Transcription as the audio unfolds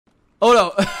Oh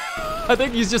no. I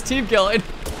think he's just team killing.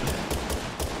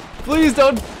 Please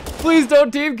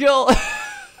don't team kill.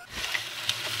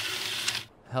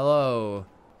 Hello,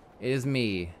 it is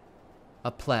me,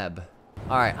 a pleb.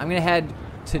 All right, I'm gonna head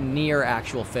to near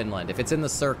Actual Finland. If it's in the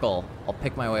circle, I'll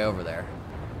pick my way over there.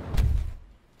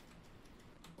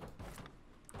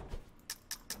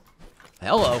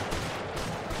 Hello.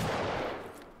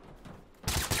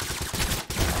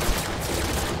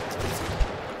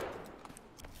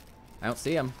 I don't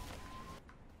see him.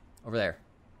 Over there.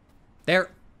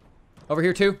 There. Over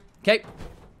here too. Okay.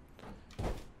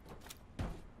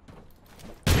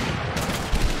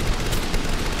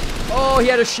 Oh, he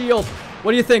had a shield.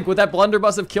 What do you think? Would that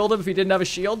blunderbuss have killed him if he didn't have a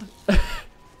shield? It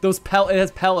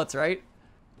has pellets, right?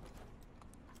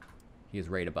 He is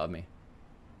right above me.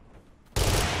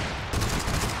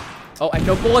 Oh, I have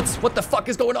no bullets. What the fuck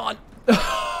is going on?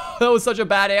 That was such a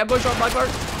bad ambush on my part.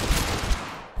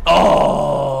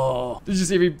 Oh! Did you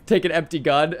see me take an empty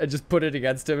gun and just put it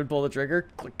against him and pull the trigger?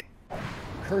 Click.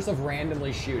 Curse of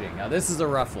randomly shooting. Now this is a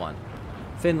rough one.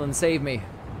 Finland, save me.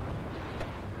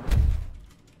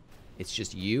 It's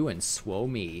just you and Swo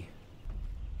me.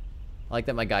 I like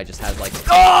that my guy just has like...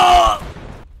 Oh!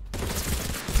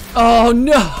 Oh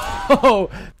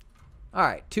no!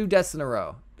 Alright, 2 deaths in a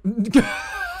row.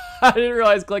 I didn't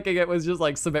realize clicking it was just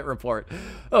like submit report.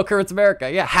 Oh, Kurt's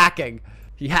America. Yeah, hacking.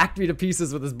 He hacked me to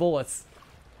pieces with his bullets.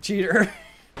 Cheater.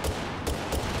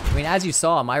 I mean, as you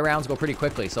saw, my rounds go pretty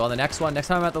quickly. So on the next one, next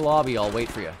time I'm at the lobby, I'll wait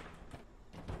for you.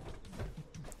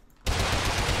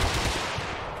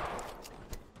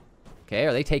 Okay,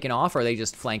 are they taking off or are they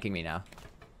just flanking me now?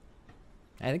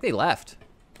 I think they left.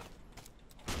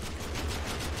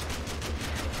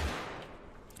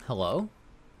 Hello?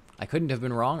 I couldn't have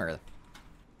been wronger.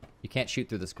 You can't shoot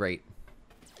through this grate.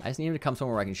 I just need him to come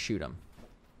somewhere where I can shoot him.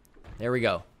 There we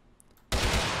go.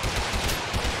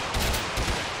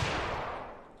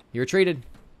 He retreated.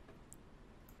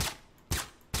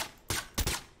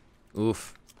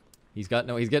 Oof. He's getting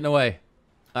away.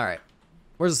 All right.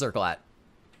 Where's the circle at?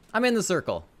 I'm in the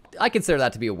circle. I consider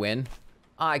that to be a win.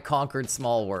 I conquered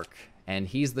small work, and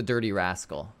he's the dirty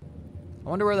rascal. I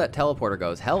wonder where that teleporter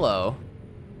goes. Hello.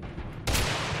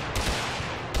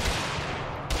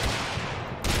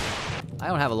 I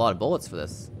don't have a lot of bullets for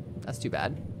this. That's too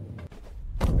bad.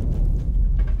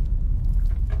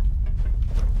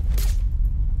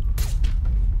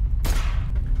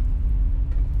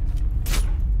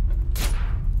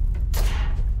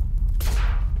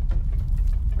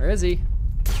 Where is he?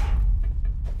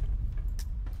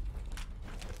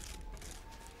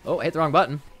 Oh, I hit the wrong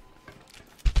button.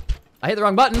 I hit the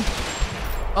wrong button.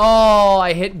 Oh,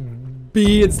 I hit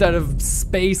B instead of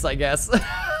space, I guess.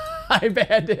 I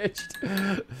bandaged.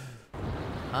 Yeah,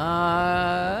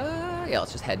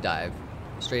 let's just head dive.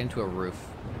 Straight into a roof.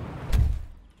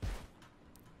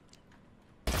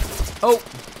 Oh!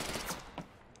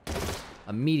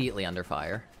 Immediately under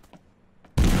fire.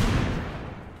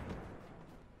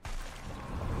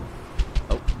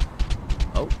 Oh.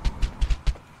 Oh.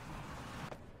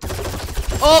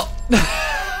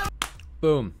 Oh!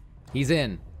 Boom. He's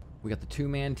in. We got the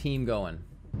 2-man team going.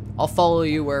 I'll follow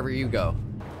you wherever you go.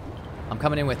 I'm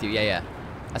coming in with you, yeah.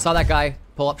 I saw that guy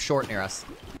pull up short near us.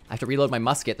 I have to reload my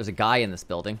musket. There's a guy in this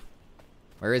building.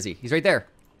 Where is he? He's right there.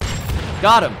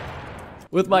 Got him.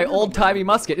 With my old-timey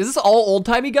musket. Is this all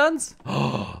old-timey guns?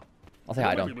 I'll say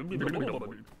hi to him.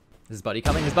 Is his buddy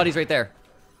coming? His buddy's right there.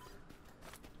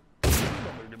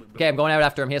 Okay, I'm going out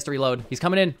after him. He has to reload. He's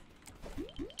coming in.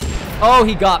 Oh,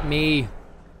 he got me.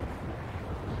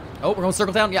 Oh, we're going to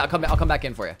circle down? Yeah, I'll come back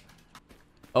in for you.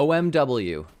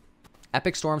 OMW.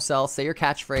 Epic Storm Cell, say your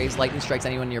catchphrase, lightning strikes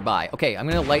anyone nearby. Okay, I'm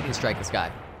gonna lightning strike this guy.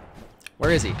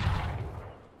 Where is he?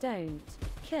 Don't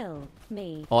kill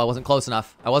me. Oh, I wasn't close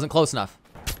enough. I wasn't close enough.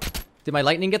 Did my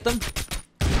lightning get them?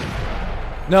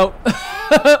 No.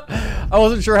 I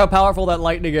wasn't sure how powerful that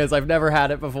lightning is. I've never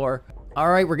had it before. All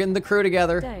right, we're getting the crew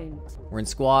together. Don't. We're in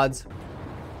squads.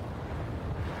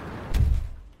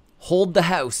 Hold the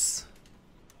house.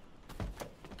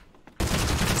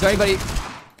 Is there anybody...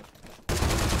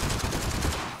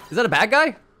 Is that a bad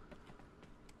guy?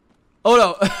 Oh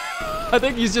no. I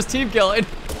think he's just team killing.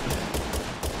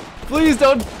 Please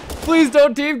don't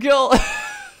team kill.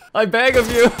 I beg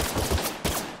of you.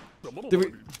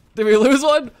 Did we lose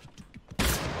one?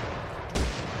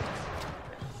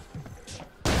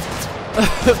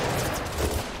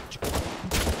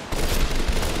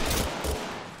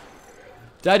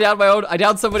 Did I down my own? I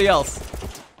downed somebody else.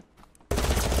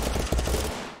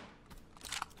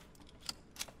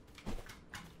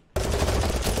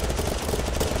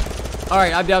 All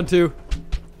right, I'm down 2.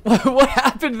 What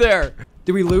happened there?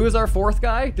 Did we lose our fourth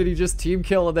guy? Did he just team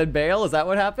kill and then bail? Is that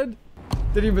what happened?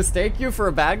 Did he mistake you for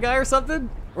a bad guy or something?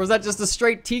 Or was that just a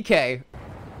straight TK?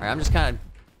 All right, I'm just kind of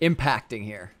impacting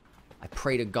here. I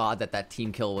pray to God that that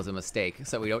team kill was a mistake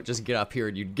so we don't just get up here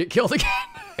and you get killed again.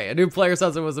 Okay, a new player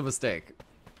says it was a mistake.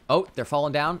 Oh, they're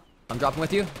falling down. I'm dropping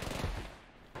with you.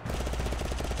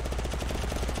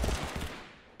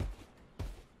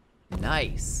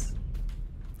 Nice.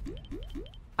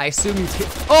 I assume you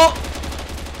oh!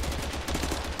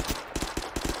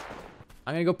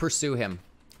 I'm gonna go pursue him.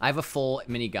 I have a full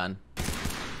minigun.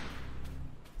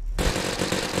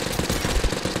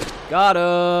 Got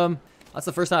him! That's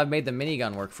the first time I've made the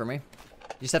minigun work for me. You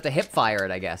just have to hip fire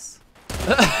it, I guess.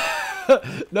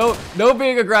 No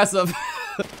being aggressive.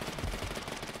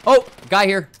 Oh, guy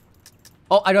here.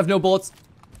 Oh, I have no bullets.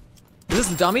 Is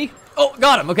this a dummy? Oh,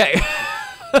 got him, okay.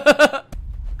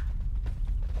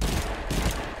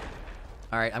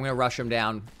 Alright, I'm gonna rush him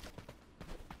down.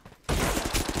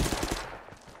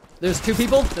 There's two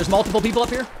people. There's multiple people up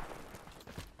here.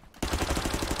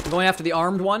 I'm going after the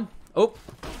armed one. Oh.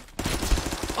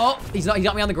 Oh, he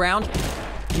got me on the ground.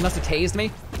 He must have tased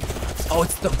me. Oh,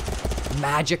 it's the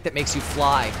magic that makes you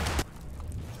fly.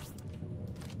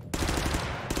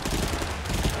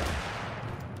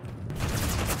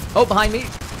 Oh, behind me.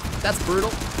 That's brutal.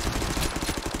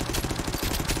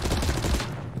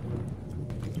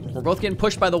 We're both getting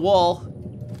pushed by the wall.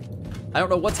 I don't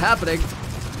know what's happening.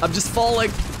 I'm just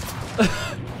falling.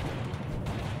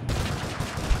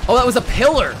 Oh, that was a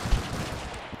pillar.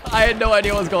 I had no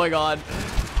idea what was going on.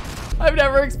 I've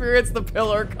never experienced the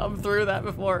pillar come through that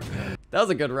before. That was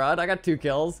a good run. I got 2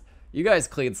 kills. You guys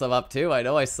cleaned some up too. I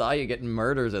know I saw you getting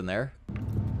murders in there.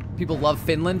 People love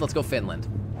Finland. Let's go Finland.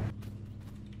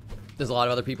 There's a lot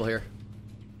of other people here.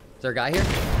 Is there a guy here?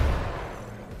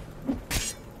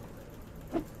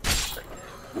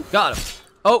 Got him.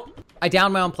 Oh, I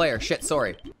downed my own player. Shit,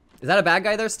 sorry. Is that a bad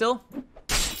guy there still?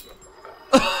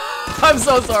 I'm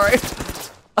so sorry.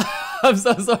 I'm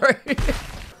so sorry.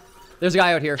 There's a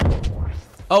guy out here.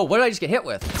 Oh, what did I just get hit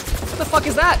with? What the fuck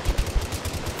is that?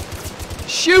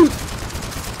 Shoot!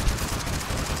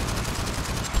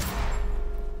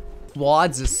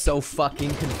 Wads is so fucking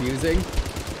confusing.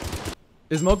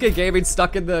 Is Mocha Gaming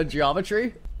stuck in the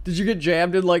geometry? Did you get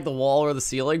jammed in like the wall or the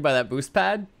ceiling by that boost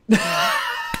pad?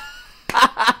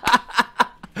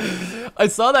 I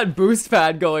saw that boost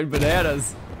pad going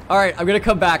bananas. All right, I'm gonna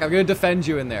come back. I'm gonna defend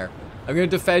you in there. I'm gonna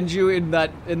defend you in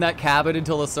that cabin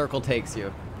until the circle takes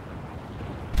you.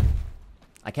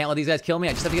 I can't let these guys kill me.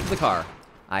 I just have to get to the car.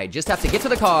 I just have to get to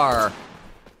the car.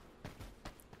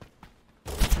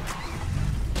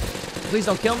 Please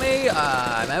don't kill me.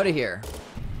 I'm out of here.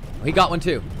 Oh, he got one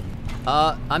too.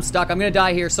 I'm stuck. I'm gonna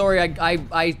die here. Sorry,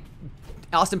 I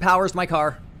Austin Powers my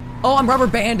car. Oh, I'm rubber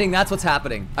banding. That's what's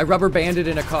happening. I rubber banded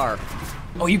in a car.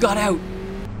 Oh, you got out.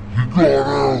 You got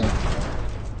out.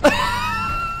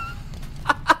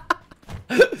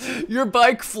 Your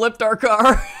bike flipped our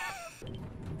car.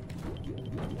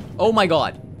 Oh my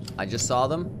god. I just saw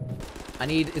them. I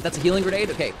need, if that's a healing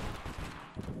grenade? Okay.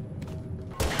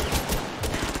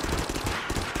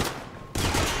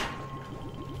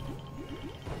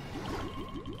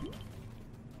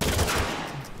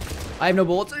 I have no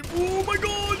bullets. Oh my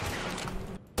god.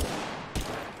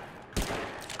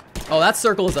 Oh, that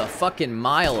circle is a fucking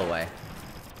mile away.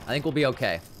 I think we'll be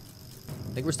okay.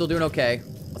 I think we're still doing okay.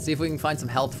 Let's see if we can find some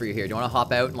health for you here. Do you want to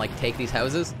hop out and like take these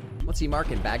houses? What's he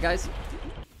marking? Bad guys?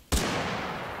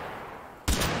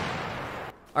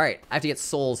 All right, I have to get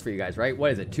souls for you guys, right?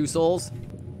 What is it? 2 souls?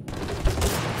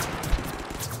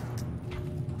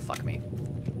 Fuck me.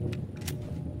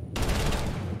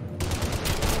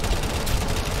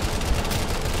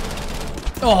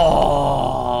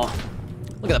 Oh!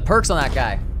 Look at the perks on that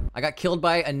guy. I got killed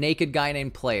by a naked guy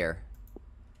named Player.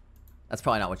 That's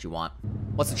probably not what you want.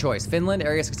 What's the choice? Finland,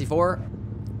 Area 64?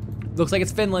 Looks like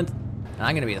it's Finland. And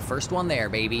I'm gonna be the first one there,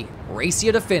 baby. Race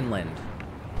you to Finland.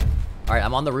 All right,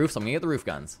 I'm on the roof, so I'm gonna get the roof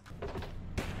guns.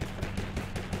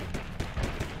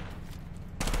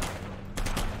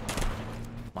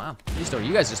 Wow,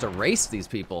 you guys just erased these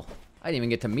people. I didn't even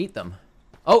get to meet them.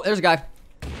 Oh, there's a guy.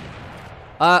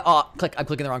 Oh, I'm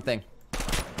clicking the wrong thing.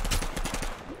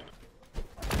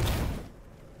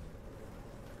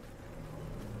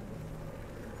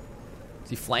 Is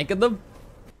he flanking them?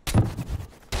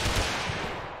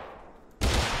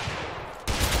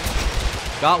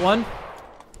 Got one.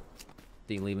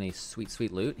 Did he leave any sweet,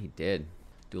 sweet loot? He did.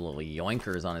 Do a little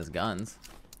yoinkers on his guns.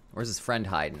 Where's his friend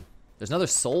hiding? There's another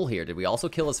soul here. Did we also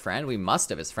kill his friend? We must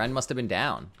have. His friend must have been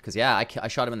down. Because, yeah, I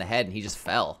shot him in the head and he just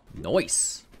fell.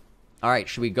 Nice. All right,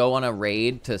 should we go on a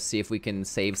raid to see if we can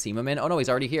save Seemaman? Oh, no, he's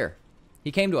already here.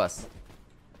 He came to us.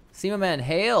 Seaman,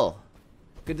 hail.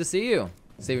 Good to see you.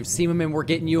 Seaman, we're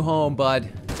getting you home, bud.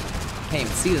 Can't even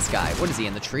see this guy. What is he,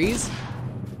 in the trees?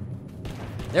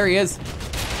 There he is.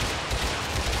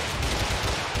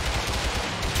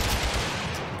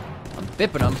 I'm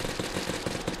bipping him.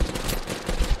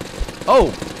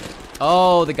 Oh!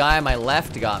 Oh, the guy on my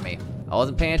left got me. I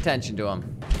wasn't paying attention to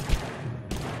him.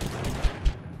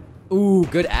 Ooh,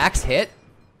 good axe hit.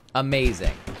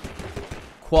 Amazing.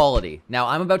 Quality. Now,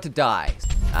 I'm about to die.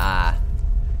 Ah,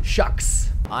 shucks.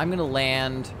 I'm gonna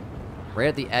land right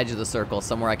at the edge of the circle,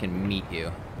 somewhere I can meet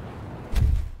you.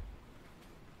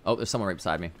 Oh, there's someone right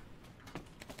beside me.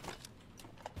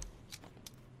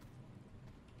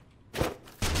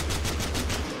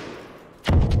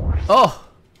 Oh!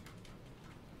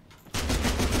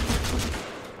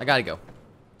 I gotta go.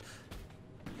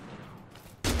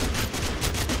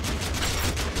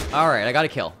 Alright, I gotta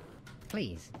kill.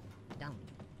 Please, don't.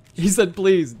 He said,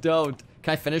 please, don't.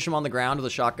 Can I finish him on the ground with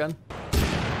a shotgun?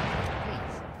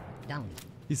 Please, don't.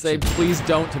 He said, please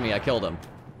don't to me. I killed him.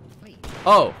 Please,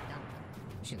 Oh,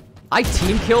 don't. Shoot. I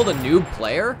team killed a noob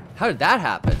player? How did that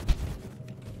happen?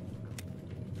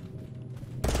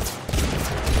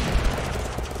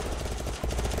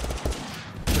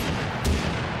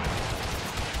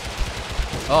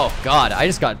 Oh God, I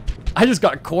just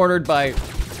got cornered by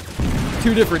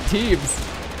 2 different teams.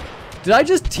 Did I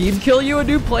just team kill you, a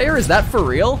new player? Is that for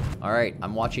real? All right,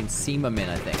 I'm watching Seaman,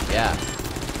 I think, yeah.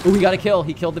 Ooh, he got a kill.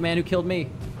 He killed the man who killed me.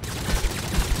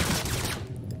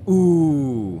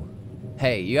 Ooh.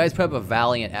 Hey, you guys put up a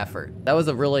valiant effort. That was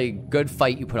a really good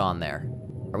fight you put on there.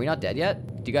 Are we not dead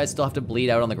yet? Do you guys still have to bleed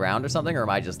out on the ground or something, or am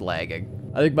I just lagging?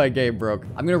 I think my game broke.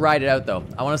 I'm gonna ride it out though.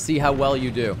 I wanna see how well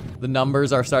you do. The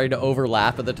numbers are starting to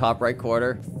overlap at the top right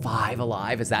corner. 5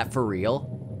 alive, is that for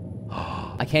real?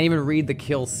 I can't even read the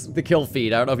kill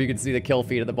feed. I don't know if you can see the kill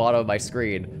feed at the bottom of my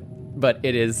screen, but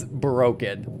it is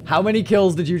broken. How many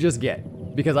kills did you just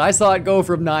get? Because I saw it go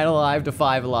from 9 alive to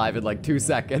 5 alive in like 2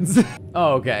 seconds.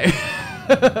 Oh, okay.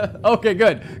 Okay,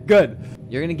 good, good.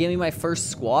 You're gonna give me my first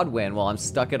squad win while I'm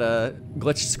stuck at a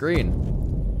glitched screen.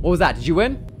 What was that? Did you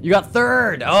win? You got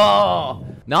 3rd. Oh,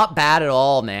 not bad at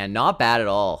all, man. Not bad at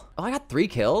all. Oh, I got 3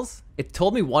 kills? It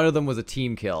told me one of them was a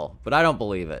team kill, but I don't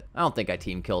believe it. I don't think I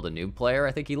team killed a noob player.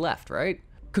 I think he left, right?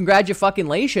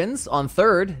 Congratulations on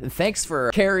 3rd. And thanks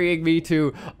for carrying me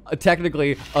to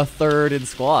technically a 3rd in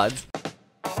squads.